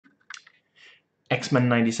X-Men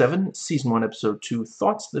 97, Season 1, Episode 2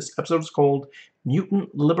 thoughts. This episode is called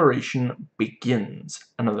Mutant Liberation Begins.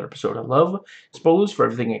 Another episode I love. Spoilers for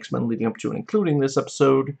everything X-Men leading up to and including this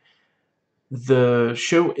episode. The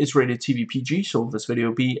show is rated TV PG, so this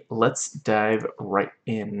video be, let's dive right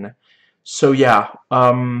in. So yeah,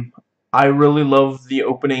 I really love the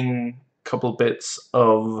opening couple bits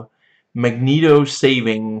of Magneto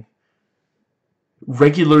saving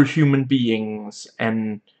regular human beings,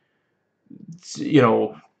 and you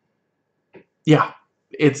know, yeah,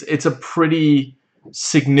 it's a pretty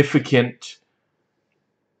significant,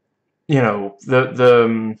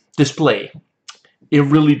 the display. It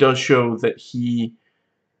really does show that he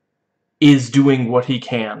is doing what he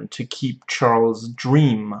can to keep Charles'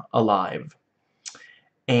 dream alive.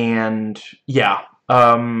 And yeah,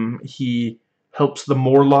 he helps the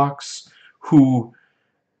Morlocks, who,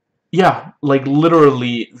 yeah, like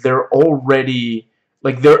literally they're already,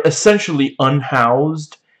 like they're essentially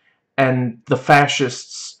unhoused, and the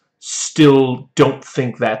fascists still don't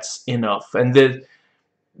think that's enough. And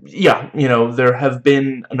yeah, there have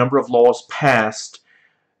been a number of laws passed,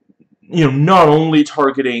 not only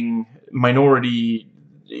targeting minority,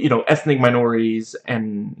 ethnic minorities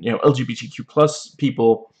and, LGBTQ plus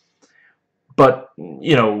people, but,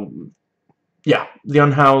 yeah, the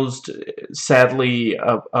unhoused, sadly,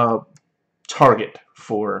 a target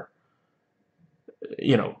for,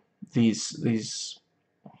 these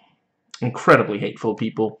incredibly hateful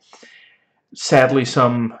people. Sadly,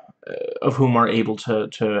 some of whom are able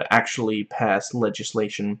to actually pass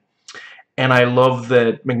legislation. And I love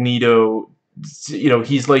that Magneto,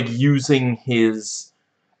 he's like using his,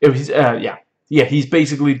 he's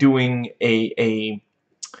basically doing a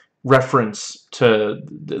reference to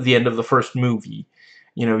the end of the first movie,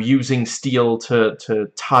 using steel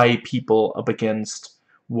to tie people up against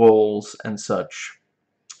walls and such.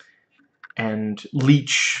 And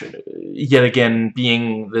Leech, yet again,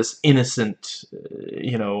 being this innocent,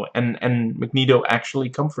 and Magneto actually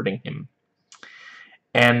comforting him.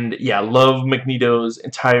 And, yeah, love Magneto's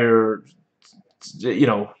entire,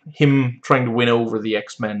 him trying to win over the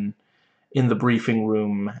X-Men in the briefing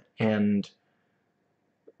room, and,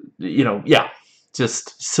 yeah,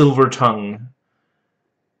 just silver tongue.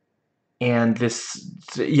 And this,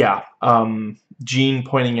 yeah, Jean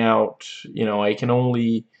pointing out, I can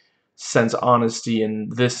only sense honesty in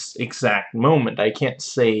this exact moment. I can't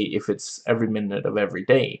say if it's every minute of every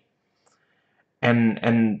day.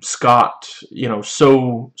 And Scott,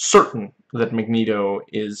 so certain that Magneto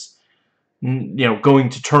is, going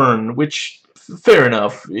to turn, which, fair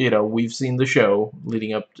enough, we've seen the show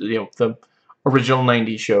leading up to, the original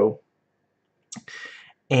 90s show.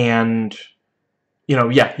 And,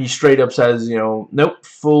 yeah, he straight up says, nope,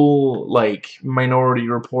 full, like, Minority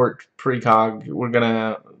Report precog, we're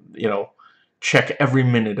gonna, check every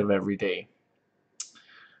minute of every day.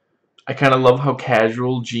 I kind of love how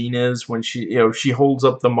casual Jean is when she, she holds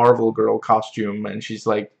up the Marvel Girl costume, and she's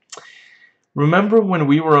like, remember when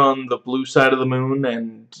we were on the blue side of the moon,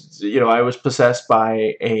 and, I was possessed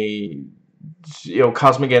by a,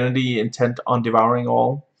 cosmic entity intent on devouring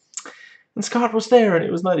all? And Scott was there, and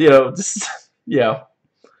it was not, just, yeah.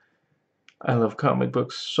 I love comic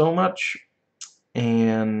books so much.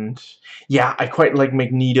 And, yeah, I quite like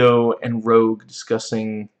Magneto and Rogue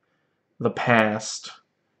discussing the past.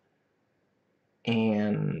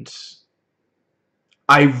 And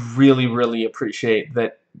I really, really appreciate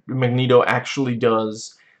that Magneto actually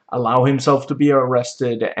does allow himself to be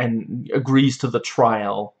arrested and agrees to the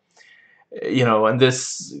trial. And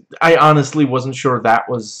this, I honestly wasn't sure that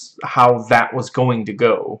was how that was going to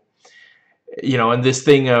go. And this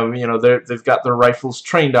thing of, they've got their rifles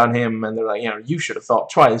trained on him, and they're like, you should have thought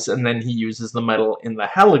twice, and then he uses the metal in the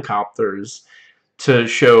helicopters to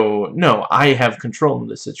show, no, I have control in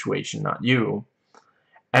this situation, not you.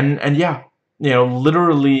 And yeah,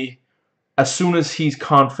 literally, as soon as he's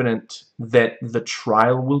confident that the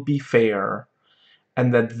trial will be fair,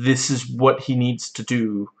 and that this is what he needs to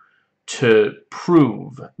do to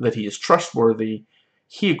prove that he is trustworthy,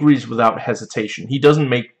 he agrees without hesitation. He doesn't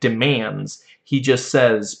make demands. He just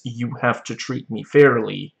says, you have to treat me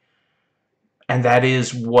fairly. And that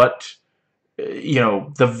is what,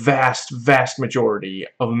 the vast, vast majority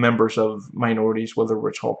of members of minorities, whether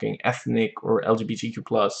we're talking ethnic or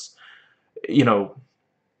LGBTQ+,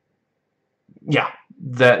 yeah,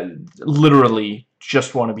 that literally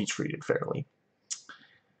just want to be treated fairly.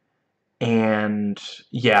 And,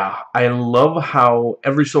 yeah, I love how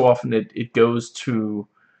every so often it goes to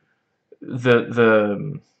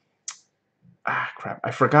the crap,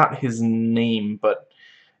 I forgot his name, but,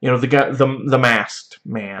 the guy, the masked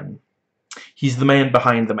man. He's the man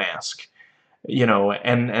behind the mask. You know,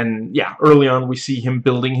 and yeah, early on we see him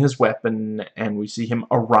building his weapon, and we see him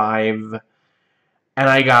arrive. And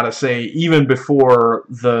I gotta say, even before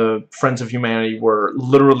the Friends of Humanity were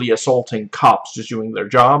literally assaulting cops just doing their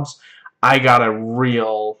jobs, I got a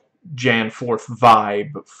real Jan 4th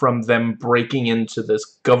vibe from them breaking into this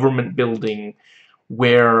government building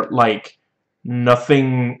where, like,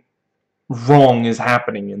 nothing wrong is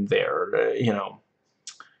happening in there, you know,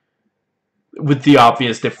 with the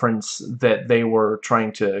obvious difference that they were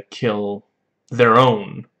trying to kill their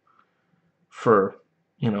own for,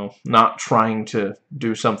 you know, not trying to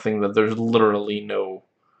do something that there's literally no,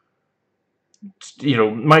 you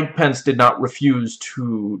know, Mike Pence did not refuse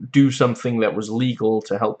to do something that was legal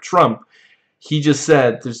to help Trump. He just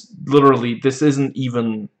said, there's literally, this isn't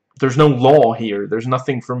even, there's no law here. There's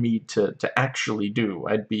nothing for me to actually do.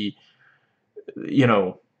 I'd be, you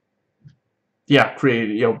know, yeah, create,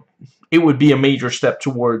 you know, it would be a major step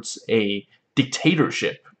towards a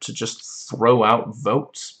dictatorship to just throw out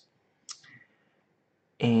votes.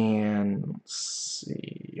 And let's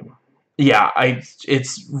see. Yeah,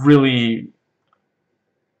 it's really,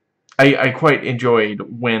 I quite enjoyed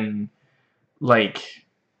when, like,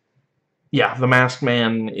 yeah, the Masked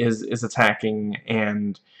Man is attacking,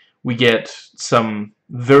 and we get some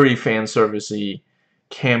very fan servicey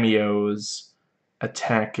cameos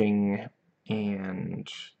attacking, and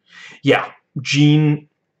yeah, Jean,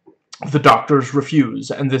 the doctors refuse,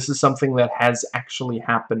 and this is something that has actually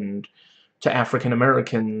happened to African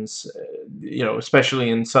Americans, you know, especially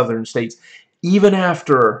in southern states, even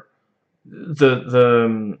after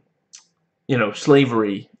the you know,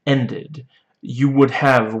 slavery ended. You would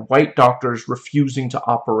have white doctors refusing to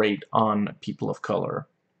operate on people of color.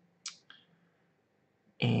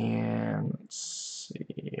 And let's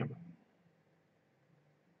see.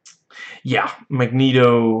 Yeah,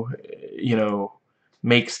 Magneto, you know,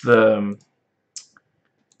 makes the...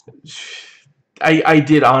 I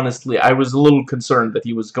did honestly, I was a little concerned that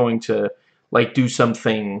he was going to, like, do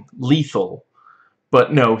something lethal.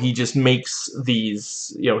 But no, he just makes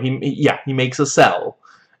these, you know, he makes a cell,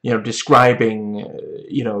 you know, describing,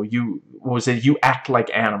 you know, what was it, you act like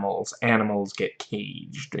animals, animals get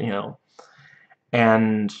caged, you know.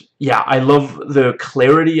 And yeah, I love the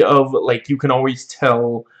clarity of, like, you can always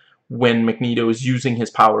tell when Magneto is using his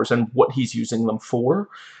powers and what he's using them for.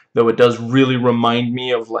 Though it does really remind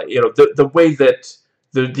me of, like, you know, the way that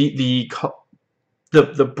the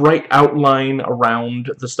bright outline around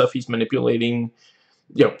the stuff he's manipulating,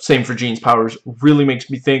 you know, same for Jean's powers, really makes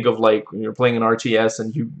me think of, like, when you're playing an RTS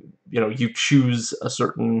and you know, you choose a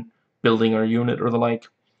certain building or unit or the like.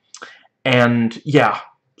 And yeah,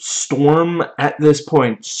 Storm at this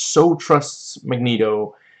point so trusts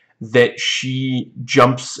Magneto that she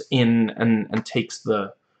jumps in and takes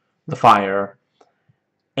the fire.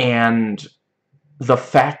 And the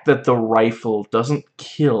fact that the rifle doesn't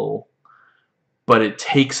kill, but it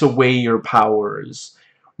takes away your powers,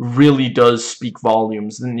 really does speak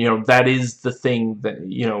volumes. And, you know, that is the thing that,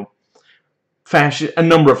 you know, a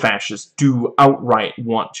number of fascists do outright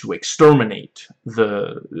want to exterminate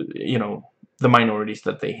the, you know, the minorities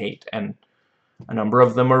that they hate, and a number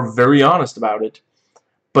of them are very honest about it.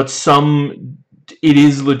 But some, it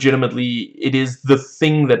is legitimately, it is the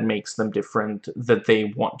thing that makes them different that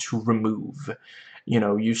they want to remove. You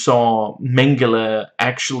know, you saw Mengele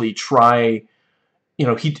actually try, you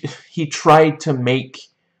know, he tried to make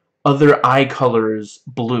other eye colors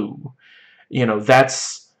blue. You know,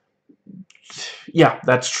 that's, yeah,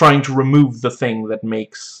 that's trying to remove the thing that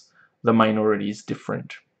makes the minorities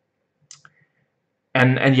different.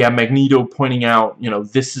 And yeah, Magneto pointing out, you know,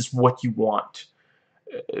 this is what you want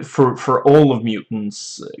for all of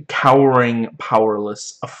mutants: cowering,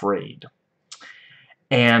 powerless, afraid.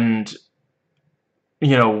 And,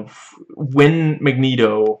 you know, when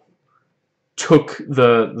Magneto took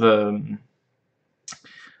the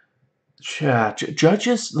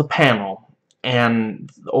judges, the panel, and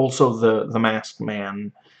also the Masked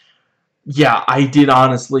Man, yeah, I did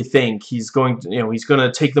honestly think he's going to, you know, he's going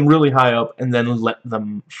to take them really high up and then let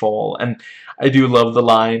them fall. And I do love the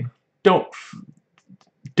line, don't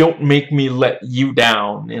make me let you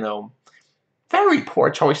down, you know. Very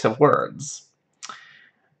poor choice of words.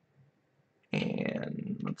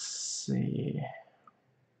 And let's see.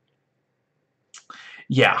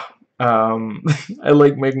 Yeah, I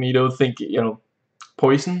like Magneto thinking, you know,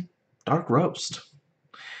 poison, dark roast.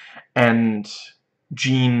 And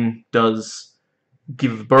Jean does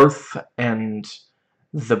give birth, and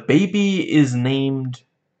the baby is named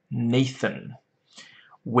Nathan,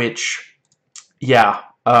 which, yeah,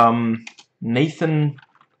 Nathan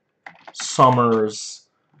Summers,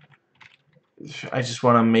 I just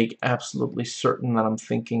want to make absolutely certain that I'm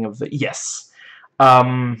thinking of the... Yes.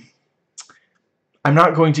 Um, I'm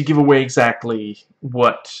not going to give away exactly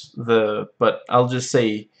what the... But I'll just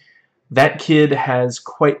say that kid has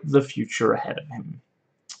quite the future ahead of him.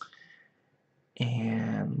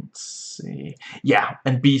 And let's see. Yeah,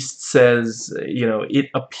 and Beast says, you know, it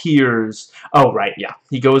appears... Oh, right, yeah.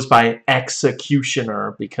 He goes by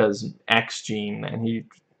Executioner because X gene, and he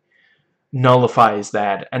nullifies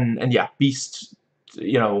that. And yeah, Beast,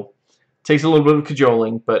 you know, takes a little bit of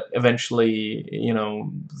cajoling, but eventually, you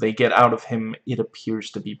know, they get out of him. It appears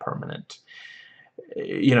to be permanent.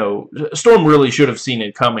 You know, Storm really should have seen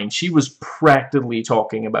it coming. She was practically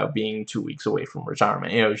talking about being 2 weeks away from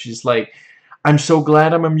retirement. You know, she's like, I'm so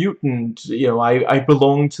glad I'm a mutant. You know, I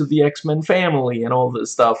belong to the X-Men family and all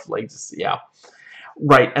this stuff. Like, just, yeah.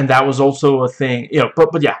 Right, and that was also a thing, you know,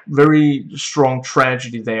 but yeah, very strong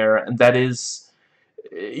tragedy there, and that is,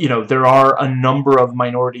 you know, there are a number of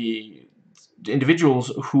minority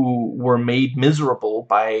individuals who were made miserable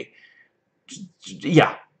by,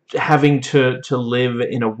 yeah, having to live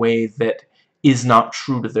in a way that is not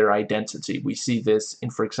true to their identity. We see this in,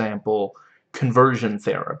 for example, conversion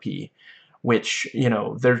therapy, which, you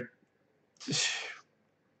know, they're,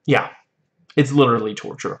 yeah, it's literally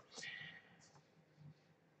torture.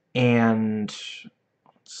 And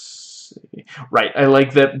right, I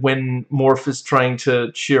like that when Morph is trying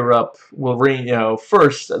to cheer up Wolverine, you know,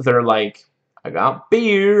 first they're like, I got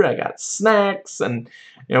beer, I got snacks, and,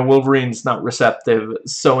 you know, Wolverine's not receptive,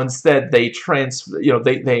 so instead they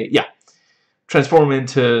yeah, transform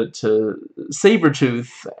into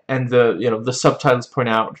Sabretooth, and the subtitles point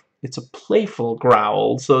out it's a playful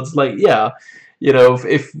growl, so it's like, yeah, you know,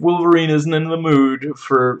 if Wolverine isn't in the mood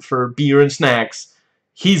for beer and snacks,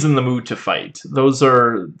 he's in the mood to fight. Those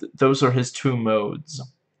are his two modes.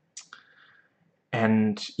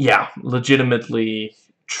 And yeah, legitimately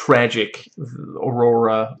tragic.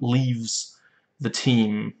 Aurora leaves the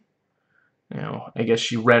team. You know, I guess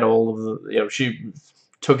she read all of the, you know, she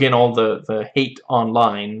took in all the hate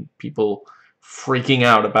online, people freaking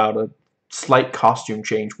out about a slight costume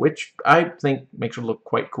change, which I think makes her look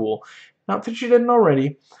quite cool. Not that she didn't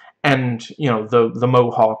already. And, you know, the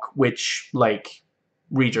Mohawk, which, like,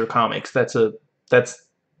 read your comics, that's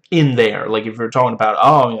in there. Like, if you're talking about,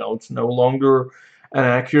 oh, you know, it's no longer an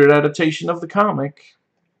accurate adaptation of the comic.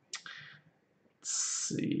 Let's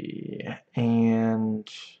see. And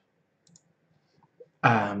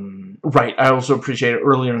right, I also appreciate it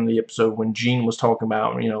earlier in the episode when Jean was talking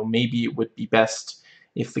about, you know, maybe it would be best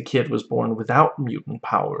if the kid was born without mutant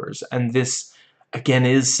powers. And this, again,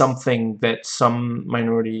 is something that some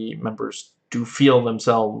minority members do feel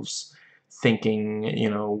themselves thinking, you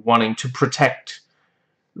know, wanting to protect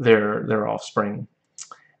their offspring.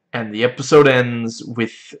 And the episode ends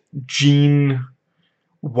with Jean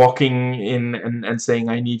walking in and saying,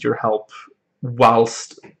 I need your help,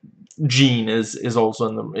 whilst Jean is also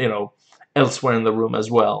in the, you know, elsewhere in the room as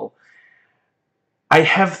well. I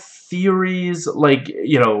have theories, like,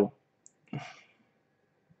 you know,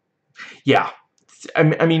 yeah,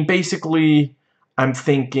 I mean, basically, I'm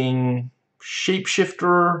thinking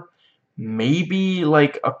shapeshifter, maybe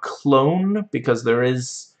like a clone, because there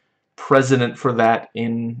is precedent for that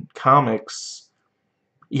in comics.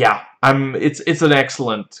 Yeah, it's an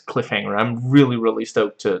excellent cliffhanger. I'm really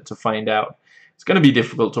stoked to find out. It's going to be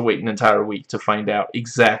difficult to wait an entire week to find out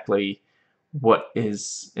exactly what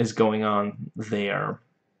is going on there.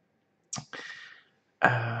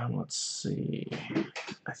 Let's see.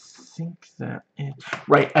 I think that it...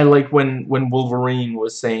 Right, I like when Wolverine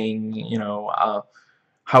was saying, you know,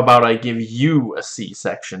 how about I give you a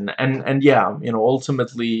C-section? And yeah, you know,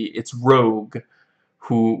 ultimately it's Rogue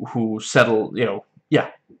who settle, you know, yeah,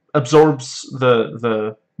 absorbs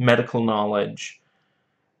the medical knowledge,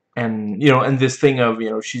 and, you know, and this thing of, you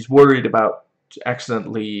know, she's worried about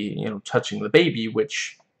accidentally, you know, touching the baby,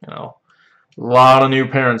 which, you know, a lot of new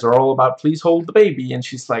parents are all about, please hold the baby, and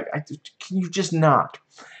she's like, can you just not?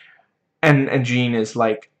 And Jean is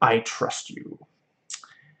like, I trust you.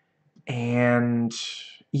 And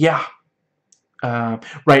yeah,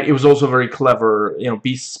 right, it was also very clever. You know,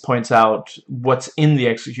 Beasts points out what's in the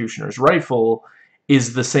Executioner's rifle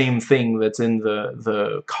is the same thing that's in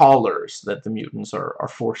the collars that the mutants are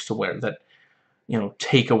forced to wear, that, you know,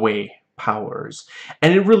 take away powers.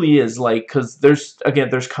 And it really is, like, because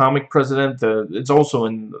there's comic precedent. It's also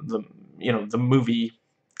in the, you know, the movie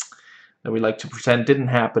that we like to pretend didn't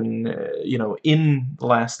happen. You know, in The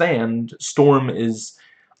Last Stand, Storm is,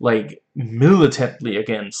 like, militantly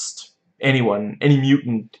against any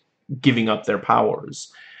mutant giving up their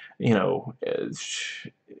powers. You know,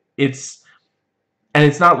 it's And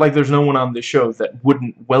it's not like there's no one on the show that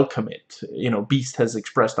wouldn't welcome it. You know, Beast has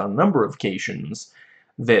expressed on a number of occasions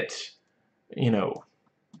that, you know,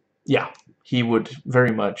 yeah, he would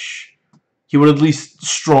very much, he would at least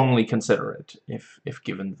strongly consider it if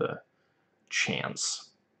given the chance.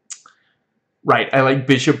 Right, I like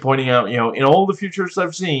Bishop pointing out, you know, in all the futures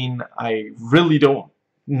I've seen, I really don't,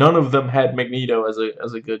 none of them had Magneto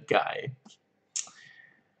as a good guy.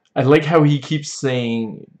 I like how he keeps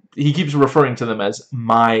saying, he keeps referring to them as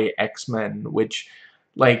my X-Men, which,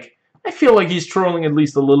 like, I feel like he's trolling at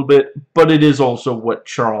least a little bit, but it is also what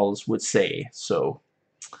Charles would say, so,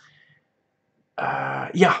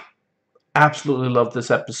 yeah, absolutely love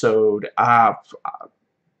this episode.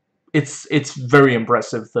 It's very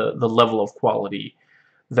impressive, the level of quality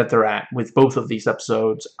that they're at with both of these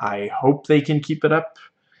episodes. I hope they can keep it up,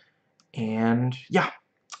 and yeah,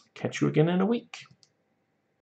 catch you again in a week.